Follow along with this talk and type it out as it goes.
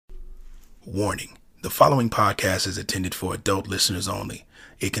Warning: the following podcast is intended for adult listeners only.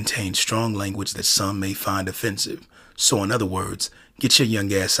 It contains strong language that some may find offensive. So in other words, get your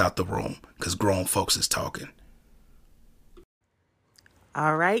young ass out the room, because grown folks is talking.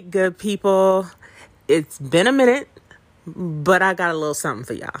 All right, good people. It's been a minute, but I got a little something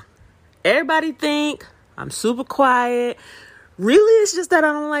for y'all. Everybody think I'm super quiet. Really, it's just that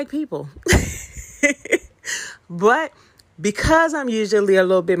I don't like people. But because I'm usually a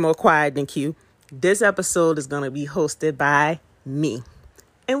little bit more quiet than Q, this episode is going to be hosted by me.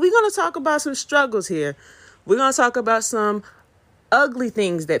 And we're going to talk about some struggles here. We're going to talk about some ugly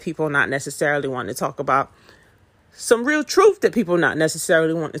things that people not necessarily want to talk about. Some real truth that people not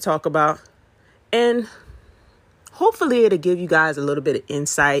necessarily want to talk about. And hopefully it'll give you guys a little bit of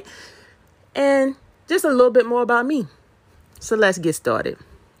insight and just a little bit more about me. So let's get started.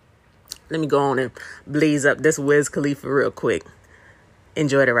 Let me go on and blaze up this Wiz Khalifa real quick.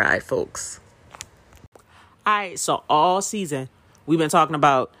 Enjoy the ride, folks. All right, so all season, we've been talking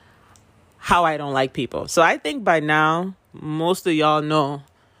about how I don't like people. So I think by now, most of y'all know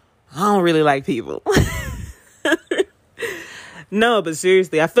I don't really like people. No, but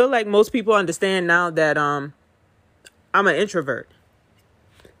seriously, I feel like most people understand now that I'm an introvert.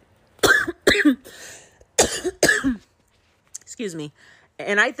 Excuse me.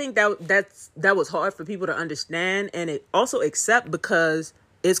 And I think that was hard for people to understand and it also accept because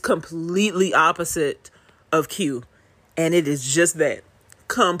it's completely opposite of Q. And it is just that.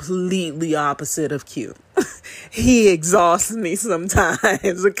 Completely opposite of Q. He exhausts me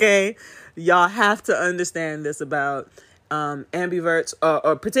sometimes, okay? Y'all have to understand this about ambiverts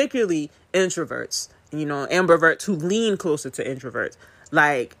or particularly introverts. You know, ambiverts who lean closer to introverts.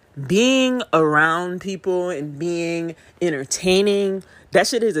 Like, being around people and being entertaining, that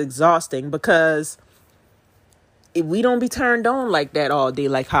shit is exhausting because we don't be turned on like that all day,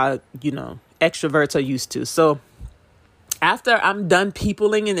 like how, you know, extroverts are used to. So after I'm done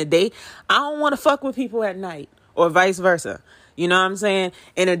peopling in the day, I don't want to fuck with people at night or vice versa. You know what I'm saying?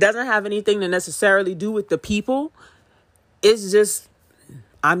 And it doesn't have anything to necessarily do with the people. It's just,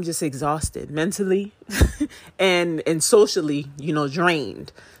 I'm just exhausted mentally and socially, you know,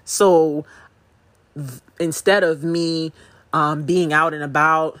 drained. So instead of me being out and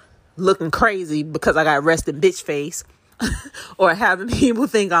about looking crazy because I got resting bitch face or having people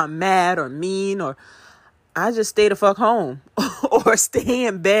think I'm mad or mean, or I just stay the fuck home or stay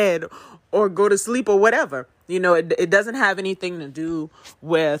in bed or go to sleep or whatever. You know, it doesn't have anything to do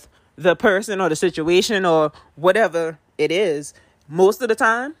with the person or the situation or whatever it is. Most of the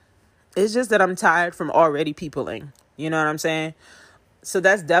time, it's just that I'm tired from already peopling. You know what I'm saying? So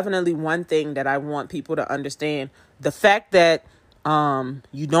that's definitely one thing that I want people to understand. The fact that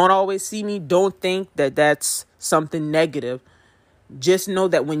you don't always see me, don't think that that's something negative. Just know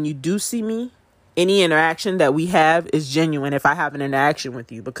that when you do see me, any interaction that we have is genuine if I have an interaction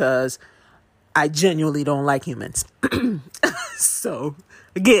with you, because I genuinely don't like humans. So,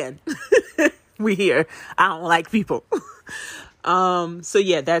 again, we here. I don't like people. So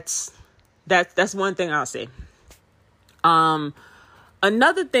yeah, that's one thing I'll say.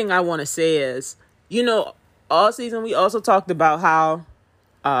 Another thing I want to say is, you know, all season we also talked about how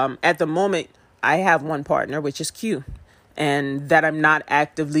at the moment I have one partner, which is Q, and that I'm not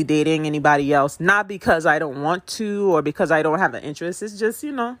actively dating anybody else, not because I don't want to or because I don't have an interest. It's just,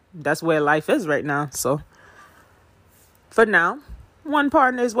 you know, that's where life is right now. So for now, one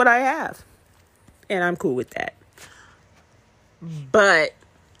partner is what I have, and I'm cool with that. But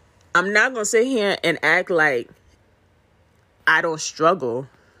I'm not going to sit here and act like I don't struggle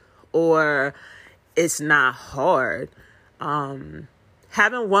or it's not hard. Having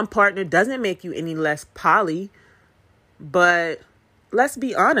one partner doesn't make you any less poly, but let's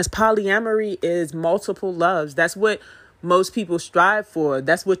be honest, polyamory is multiple loves. That's what most people strive for.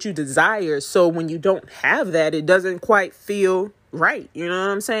 That's what you desire. So when you don't have that, it doesn't quite feel right. You know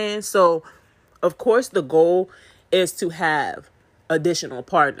what I'm saying? So of course the goal is to have additional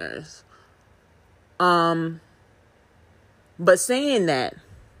partners. But saying that,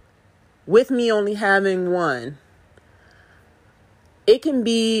 with me only having one, it can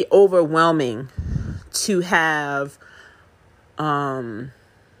be overwhelming to have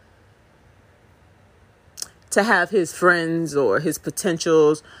his friends or his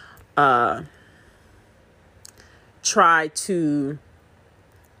potentials try to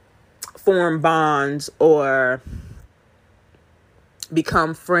form bonds or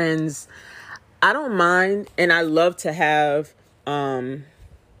become friends. I don't mind, and I love to have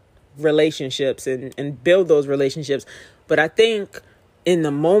relationships and build those relationships. But I think in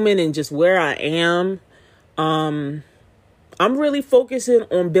the moment and just where I am, I'm really focusing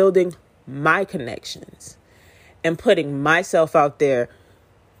on building my connections and putting myself out there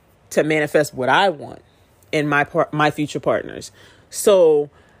to manifest what I want in my future partners. So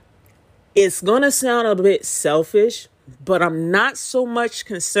it's going to sound a bit selfish, but I'm not so much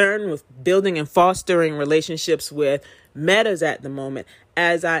concerned with building and fostering relationships with metas at the moment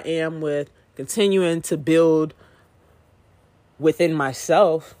as I am with continuing to build within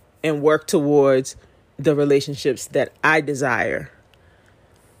myself and work towards the relationships that I desire.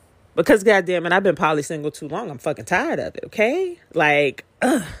 Because goddamn it, I've been poly single too long. I'm fucking tired of it, okay? Like,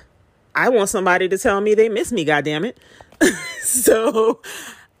 I want somebody to tell me they miss me, goddamn it. So,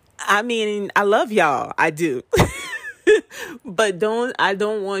 I mean, I love y'all. I do. But I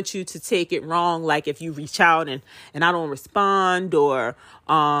don't want you to take it wrong. Like if you reach out and I don't respond, or,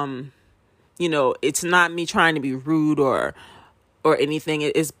 it's not me trying to be rude or anything.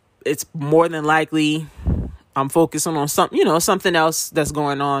 It's more than likely I'm focusing on something else that's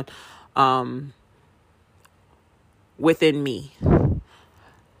going on, within me.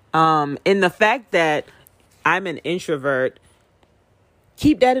 And the fact that I'm an introvert,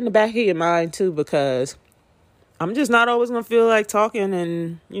 keep that in the back of your mind too, because I'm just not always going to feel like talking.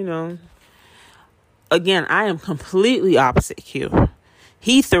 And, again, I am completely opposite Q.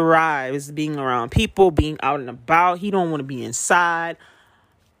 He thrives being around people, being out and about. He don't want to be inside.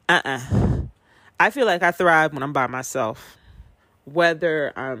 I feel like I thrive when I'm by myself,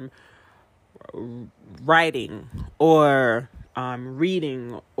 whether I'm writing or I'm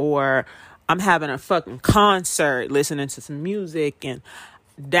reading or I'm having a fucking concert, listening to some music. And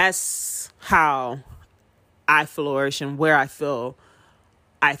that's how I flourish and where I feel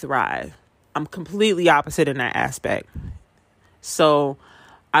I thrive. I'm completely opposite in that aspect. So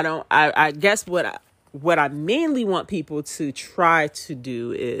I guess what I mainly want people to try to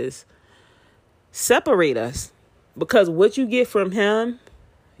do is separate us, because what you get from him,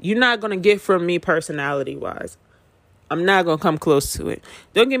 you're not going to get from me personality wise. I'm not going to come close to it.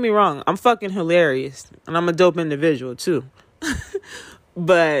 Don't get me wrong. I'm fucking hilarious and I'm a dope individual too,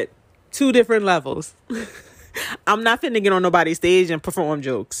 but 2 different levels. I'm not finna get on nobody's stage and perform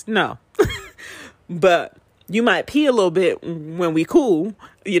jokes. No, but you might pee a little bit when we cool,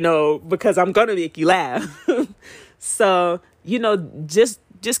 because I'm going to make you laugh. So, just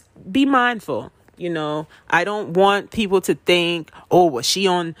be mindful. I don't want people to think, oh, well, she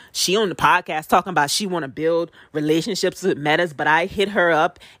on the podcast talking about she want to build relationships with metas, but I hit her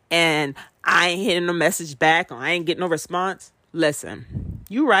up and I ain't hitting no message back, or I ain't getting no response. Listen,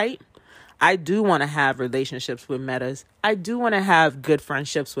 you right. I do want to have relationships with metas. I do want to have good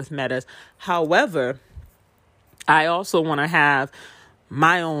friendships with metas. However, I also want to have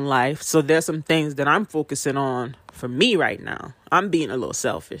my own life. So there's some things that I'm focusing on for me right now. I'm being a little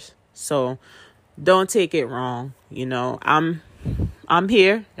selfish. So don't take it wrong. I'm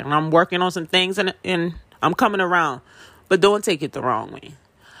here and I'm working on some things and I'm coming around, but don't take it the wrong way.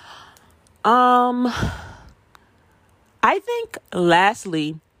 I think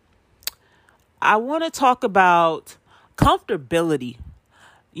lastly, I want to talk about comfortability.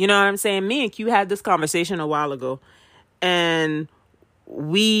 You know what I'm saying? Me and Q had this conversation a while ago, and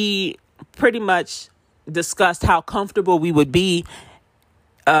we pretty much discussed how comfortable we would be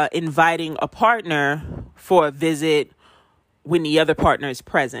inviting a partner for a visit when the other partner is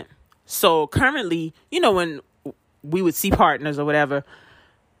present. So currently, when we would see partners or whatever,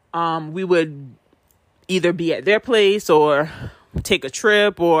 we would either be at their place or take a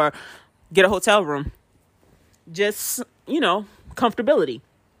trip or get a hotel room. Just, comfortability.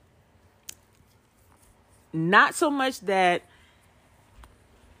 Not so much that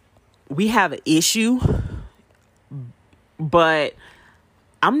we have an issue, but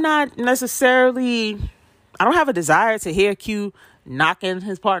I'm not necessarily, I don't have a desire to hear Q knocking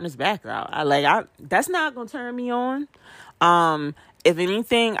his partner's back out. That's not going to turn me on. If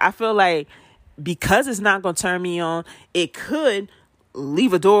anything, I feel like because it's not going to turn me on, it could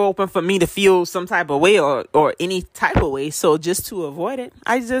leave a door open for me to feel some type of way or any type of way. So just to avoid it,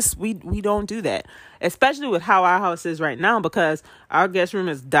 we don't do that, especially with how our house is right now, because our guest room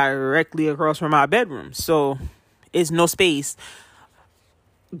is directly across from our bedroom. So it's no space.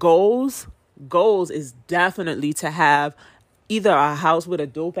 Goals is definitely to have either a house with a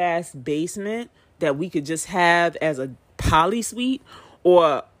dope ass basement that we could just have as a poly suite,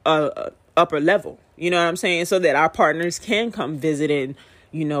 or a upper level. You know what I'm saying? So that our partners can come visit and,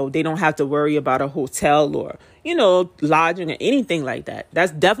 they don't have to worry about a hotel or, lodging or anything like that.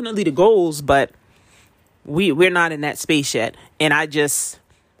 That's definitely the goals, but we're not in that space yet. And I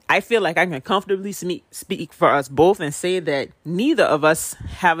feel like I can comfortably speak for us both and say that neither of us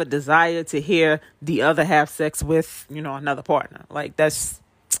have a desire to hear the other have sex with, another partner. Like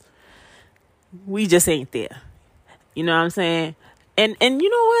we just ain't there. You know what I'm saying? And you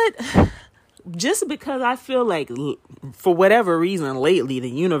know what? Just because I feel like, for whatever reason lately, the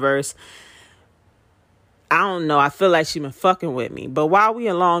universe, I don't know, I feel like she been fucking with me. But while we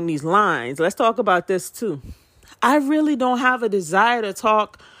along these lines, let's talk about this too. I really don't have a desire to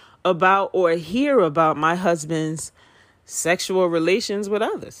talk about or hear about my husband's sexual relations with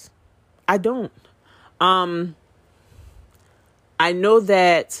others. I don't. I know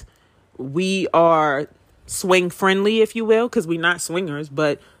that we are swing friendly, if you will, because we're not swingers,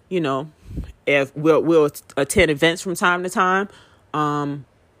 but if we'll attend events from time to time.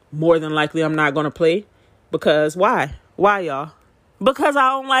 More than likely I'm not going to play, because why y'all? Because I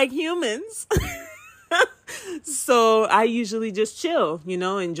don't like humans. So I usually just chill,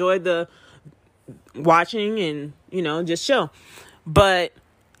 enjoy the watching and, just chill. But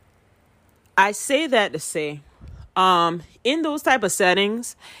I say that to say, in those type of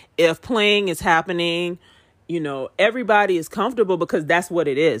settings, if playing is happening, everybody is comfortable, because that's what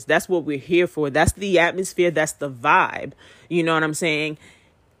it is. That's what we're here for. That's the atmosphere. That's the vibe. You know what I'm saying?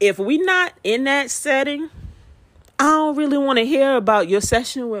 If we're not in that setting, I don't really want to hear about your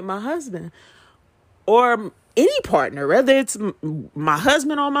session with my husband or any partner, whether it's my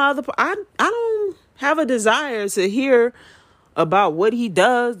husband or my other. I don't have a desire to hear about what he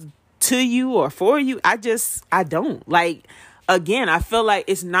does to you or for you. I don't. Like, again, I feel like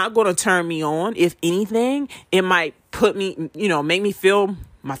it's not going to turn me on. If anything, it might put me, make me feel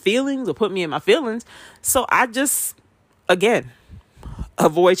my feelings or put me in my feelings. So I just, again,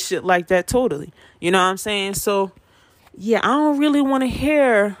 avoid shit like that totally. You know what I'm saying? So yeah, I don't really want to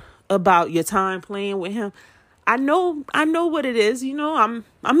hear about your time playing with him. I know what it is. I'm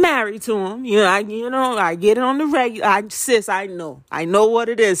married to him. I get it on the regular. Sis, I know what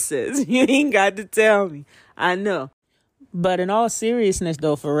it is, sis. You ain't got to tell me. I know. But in all seriousness,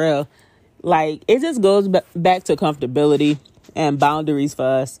 though, for real, like, it just goes back to comfortability and boundaries for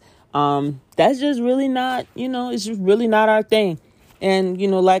us. That's just really not, it's just really not our thing. And,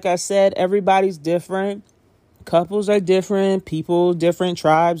 like I said, everybody's different. Couples are different, people, different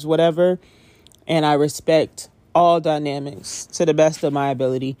tribes, whatever. And I respect all dynamics to the best of my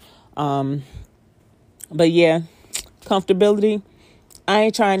ability. But yeah, comfortability, I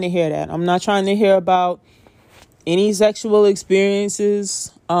ain't trying to hear that. I'm not trying to hear about any sexual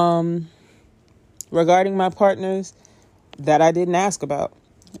experiences regarding my partners that I didn't ask about.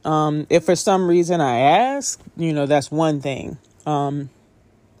 If for some reason I ask, that's one thing.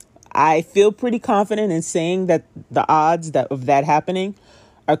 I feel pretty confident in saying that the odds of that happening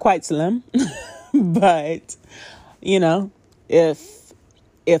are quite slim. But,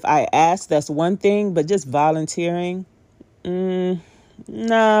 if I ask, that's one thing. But just volunteering,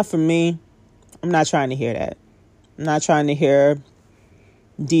 nah, for me, I'm not trying to hear that. I'm not trying to hear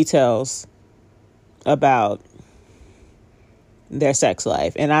details about their sex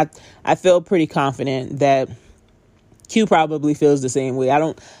life. And I feel pretty confident that Q probably feels the same way. I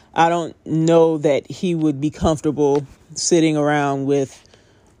don't know that he would be comfortable sitting around with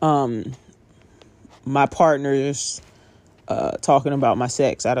my partners talking about my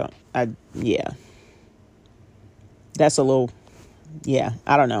sex. Yeah. That's a little, yeah,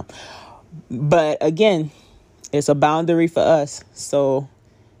 I don't know. But again, it's a boundary for us. So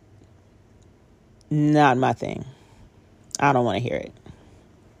not my thing. I don't want to hear it.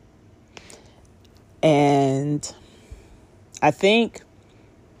 And I think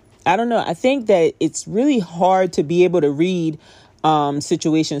that it's really hard to be able to read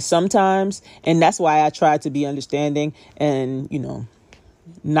situations sometimes. And that's why I try to be understanding and,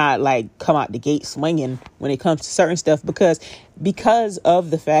 not like come out the gate swinging when it comes to certain stuff, because of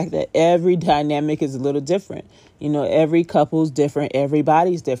the fact that every dynamic is a little different. Every couple's different.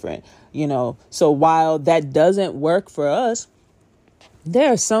 Everybody's different, so while that doesn't work for us,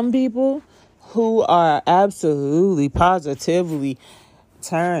 there are some people who are absolutely positively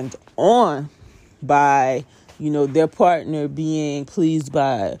turned on by, their partner being pleased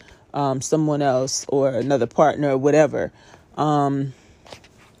by someone else or another partner or whatever.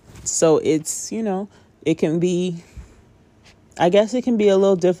 So it's, it can be, I guess it can be a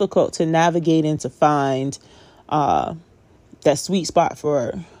little difficult to navigate and to find that sweet spot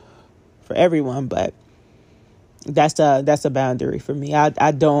for everyone. But that's a boundary for me.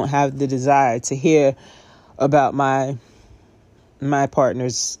 I don't have the desire to hear about my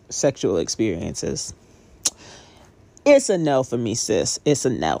partner's sexual experiences. It's a no for me, sis. It's a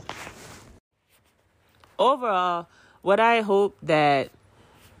no. Overall, what I hope that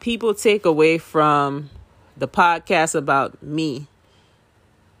people take away from the podcast about me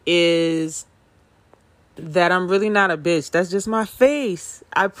is that I'm really not a bitch. That's just my face.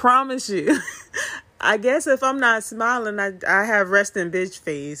 I promise you. I guess if I'm not smiling, I have resting bitch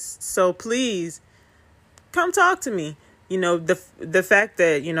face. So please come talk to me. You know, the fact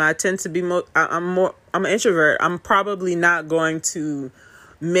that, you know, I tend to be I'm an introvert. I'm probably not going to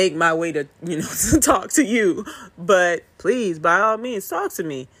make my way to, you know, to talk to you, but please, by all means, talk to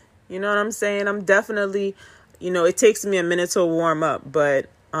me. You know what I'm saying? I'm definitely, you know, it takes me a minute to warm up, but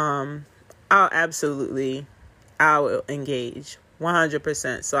I'll engage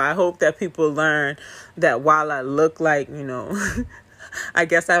 100%. So I hope that people learn that while I look like, you know, I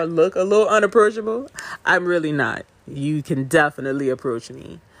guess I look a little unapproachable, I'm really not. You can definitely approach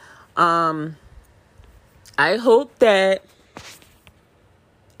me. I hope that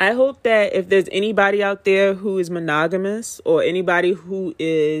if there's anybody out there who is monogamous or anybody who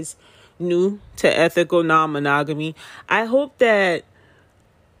is new to ethical non-monogamy, I hope that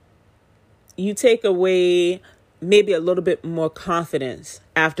you take away maybe a little bit more confidence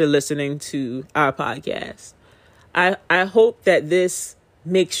after listening to our podcast. I hope that this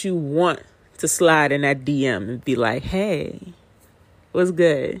makes you want to slide in that DM and be like, hey, what's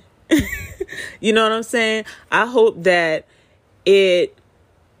good? You know what I'm saying? I hope that it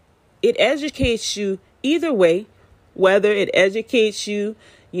educates you either way, whether it educates you,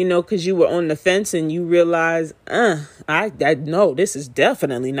 you know, because you were on the fence and you realize, I know this is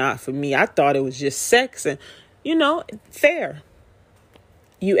definitely not for me. I thought it was just sex and, you know, fair.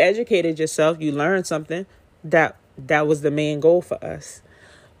 You educated yourself. You learned something that was the main goal for us.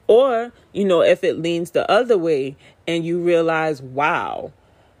 Or, you know, if it leans the other way and you realize, wow,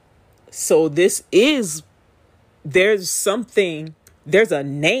 so there's a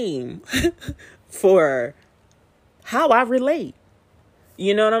name for how I relate.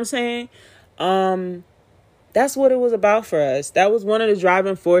 You know what I'm saying? That's what it was about for us. That was one of the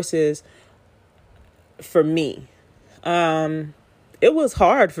driving forces for me. It was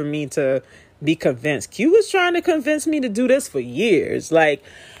hard for me to be convinced. Q was trying to convince me to do this for years.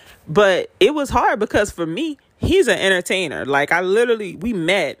 But it was hard because for me, he's an entertainer. We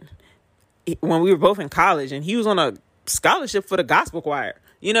met when we were both in college and he was on a scholarship for the gospel choir.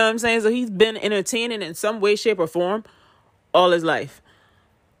 You know what I'm saying? So he's been entertaining in some way, shape, or form all his life.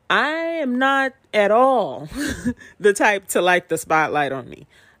 I am not at all the type to like the spotlight on me.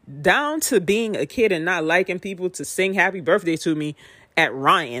 Down to being a kid and not liking people to sing happy birthday to me at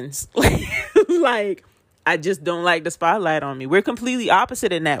Ryan's. I just don't like the spotlight on me. We're completely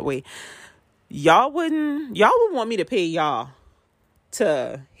opposite in that way. Y'all would want me to pay y'all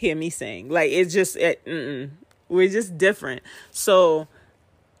to hear me sing. It's just, we're just different. So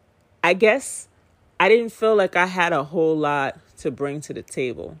I guess I didn't feel like I had a whole lot to bring to the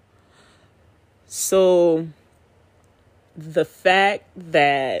table. So the fact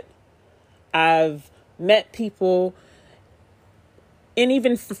that I've met people, and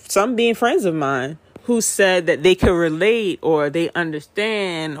even some being friends of mine, who said that they could relate or they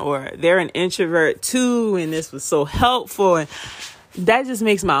understand or they're an introvert too, and this was so helpful, and that just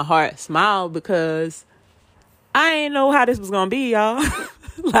makes my heart smile because I ain't know how this was gonna be, y'all.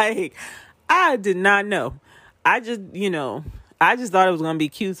 I did not know. I just thought it was gonna be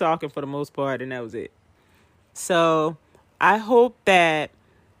Q talking for the most part, and that was it. So I hope that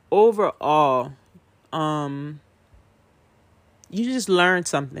overall, you just learned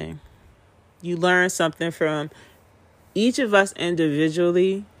something. You learn something from each of us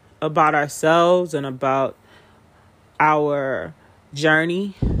individually about ourselves and about our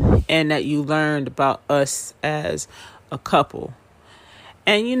journey, and that you learned about us as a couple.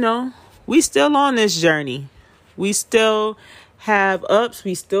 And, you know, we still on this journey. We still have ups.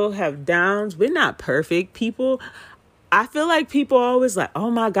 We still have downs. We're not perfect people. I feel like people are always like, oh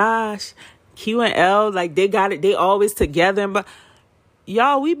my gosh, Q and L, they got it. They always together. But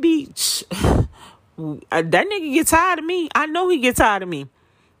y'all, that nigga get tired of me. I know he get tired of me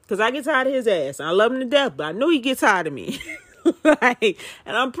because I get tired of his ass. I love him to death, but I know he gets tired of me. And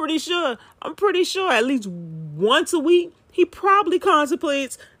I'm pretty sure at least once a week, he probably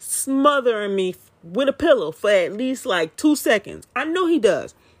contemplates smothering me with a pillow for at least 2 seconds. I know he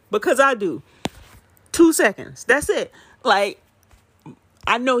does because I do. 2 seconds. That's it. I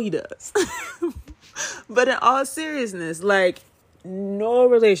know he does. But in all seriousness, no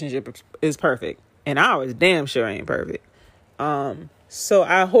relationship is perfect. And ours damn sure ain't perfect. So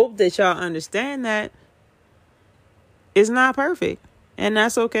I hope that y'all understand that it's not perfect. And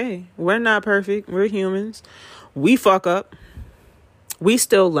that's okay. We're not perfect. We're humans. We fuck up. We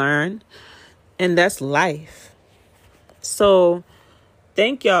still learn. And that's life. So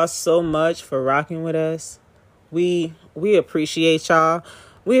thank y'all so much for rocking with us. We appreciate y'all.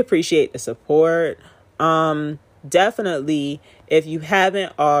 We appreciate the support. Definitely, if you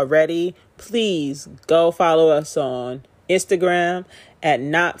haven't already, please go follow us on Instagram at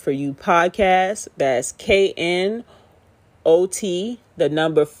Not For You Podcast. That's KNOT, the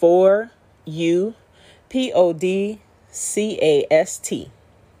number 4UPODCAST.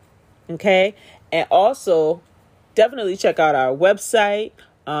 Okay. And also definitely check out our website.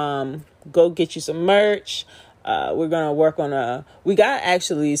 Go get you some merch. We're going to work on we got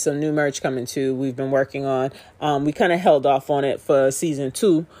actually some new merch coming too. We've been working on, we kind of held off on it for season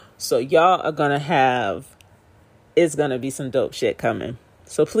 2. So y'all are going to it's going to be some dope shit coming.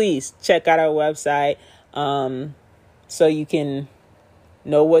 So please check out our website, so you can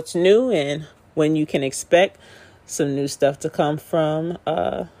know what's new and when you can expect some new stuff to come from,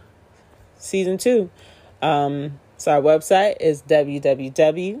 season 2. So our website is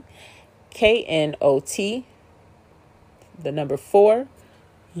www.knot, the number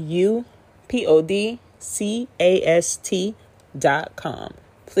 4UPODCAST.com.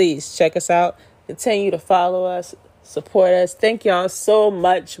 Please check us out. Continue to follow us, support us. Thank y'all so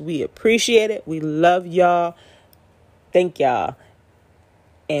much. We appreciate it. We love y'all. Thank y'all.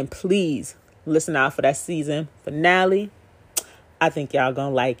 And please listen out for that season finale. I think y'all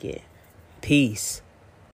gonna like it. Peace.